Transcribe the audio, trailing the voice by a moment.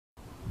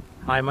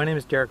Hi, my name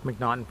is Derek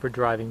McNaughton for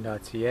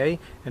driving.ca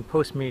and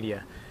Post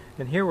Media,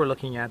 and here we're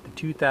looking at the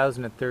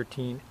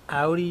 2013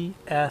 Audi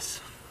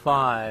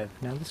S5.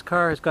 Now this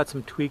car has got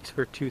some tweaks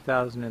for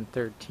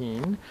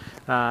 2013.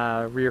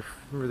 The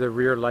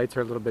rear lights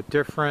are a little bit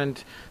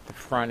different. The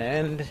front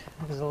end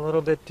is a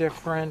little bit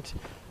different.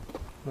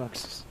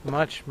 Looks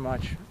much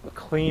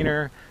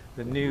cleaner.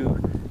 The new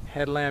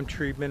headlamp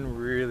treatment,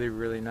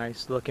 really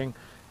nice looking.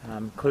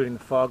 Including the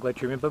fog light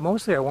treatment, but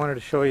mostly I wanted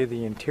to show you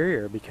the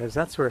interior because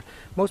that's where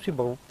most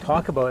people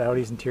talk about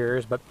Audi's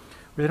interiors, but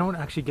they don't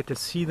actually get to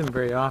see them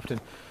very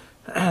often.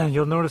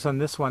 You'll notice on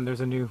this one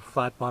there's a new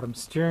flat bottom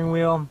steering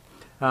wheel,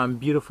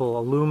 beautiful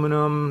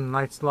aluminum,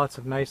 lots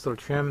of nice little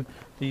trim.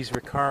 These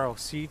Recaro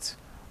seats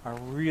are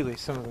really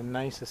some of the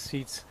nicest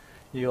seats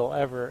you'll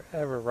ever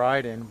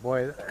ride in.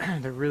 Boy,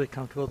 they're really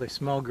comfortable. They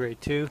smell great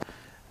too.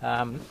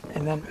 And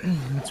then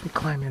once we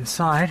climb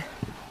inside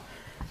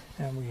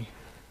and we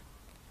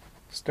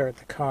start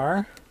the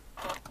car,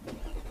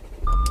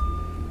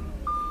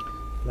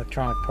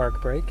 electronic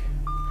park brake,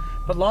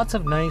 but lots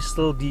of nice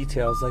little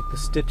details like the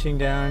stitching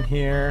down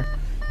here.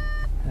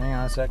 Hang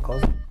on a sec, close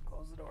the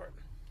door.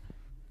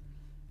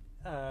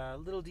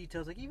 Little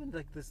details like even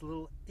like this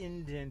little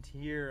indent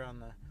here on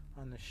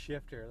the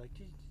shifter, like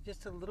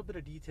just a little bit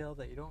of detail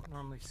that you don't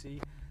normally see.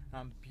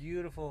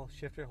 Beautiful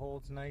shifter,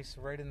 holds nice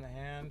right in the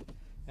hand,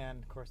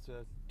 and of course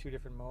the two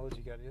different modes.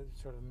 You got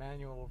sort of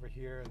manual over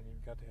here, and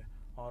you've got the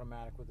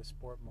automatic with the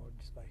sport mode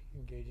just by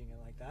engaging it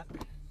like that.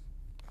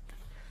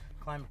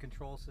 Climate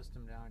control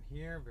system down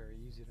here, very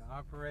easy to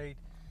operate.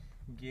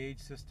 Gauge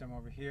system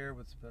over here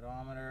with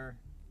speedometer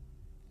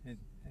and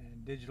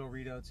digital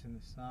readouts in the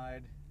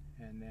side,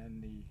 and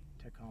then the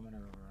tachometer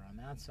over on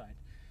that side.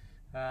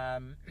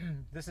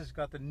 This has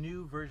got the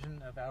new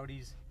version of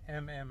Audi's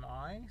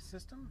MMI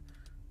system,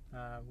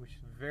 which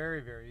is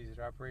very easy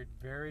to operate,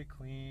 very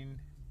clean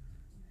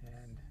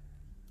and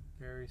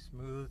very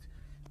smooth,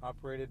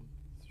 operated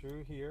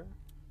through here.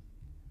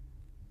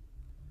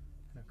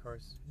 And of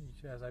course,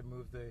 as I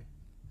move the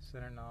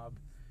center knob,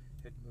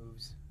 it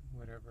moves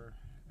whatever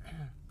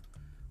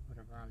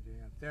I'm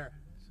doing up there.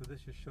 So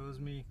this just shows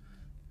me,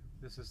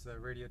 this is the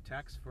radio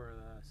text for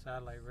the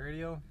satellite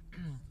radio.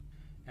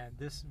 And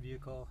this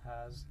vehicle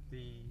has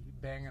the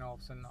Bang &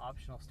 Olufsen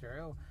optional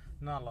stereo.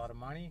 Not a lot of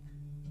money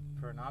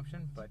for an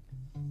option, but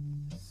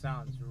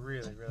sounds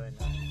really nice.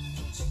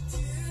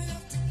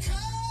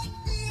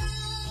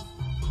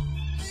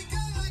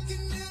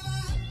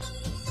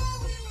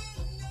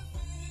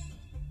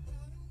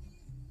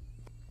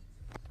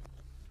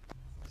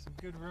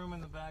 Good room in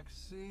the back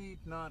seat,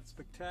 not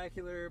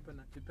spectacular, but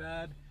not too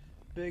bad.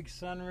 Big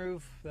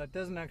sunroof that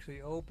doesn't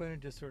actually open, it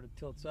just sort of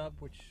tilts up,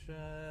 which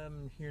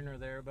here nor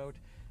there about.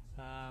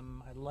 I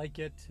like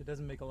it. It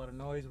doesn't make a lot of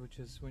noise, which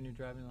is when you're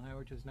driving on the highway,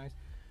 which is nice.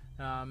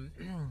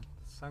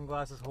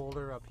 Sunglasses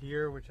holder up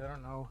here, which I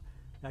don't know.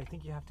 I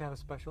think you have to have a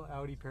special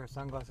Audi pair of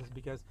sunglasses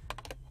because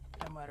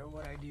no matter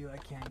what I do, I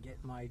can't get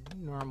my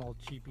normal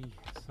cheapy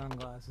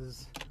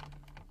sunglasses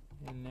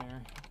in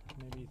there.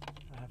 Maybe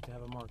I have to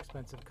have a more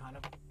expensive kind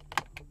of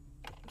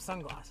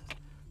sunglasses,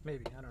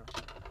 maybe, I don't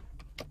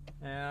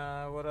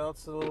know. What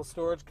else? A little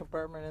storage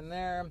compartment in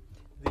there.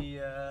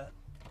 The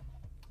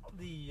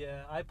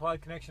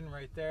iPod connection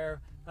right there.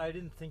 I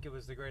didn't think it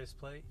was the greatest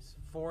place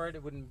for it.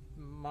 It wouldn't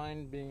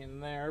mind being in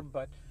there,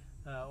 but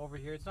over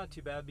here it's not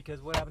too bad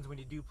because what happens when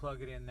you do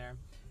plug it in there?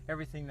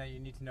 Everything that you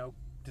need to know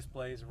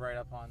displays right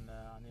up on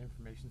the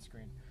information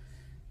screen.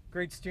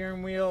 Great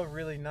steering wheel,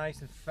 really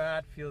nice and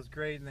fat, feels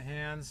great in the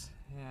hands,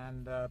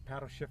 and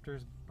paddle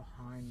shifters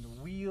behind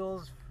the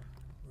wheels.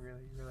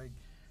 Really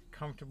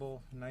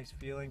comfortable, nice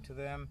feeling to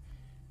them,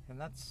 and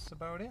that's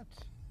about it.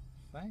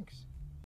 Thanks.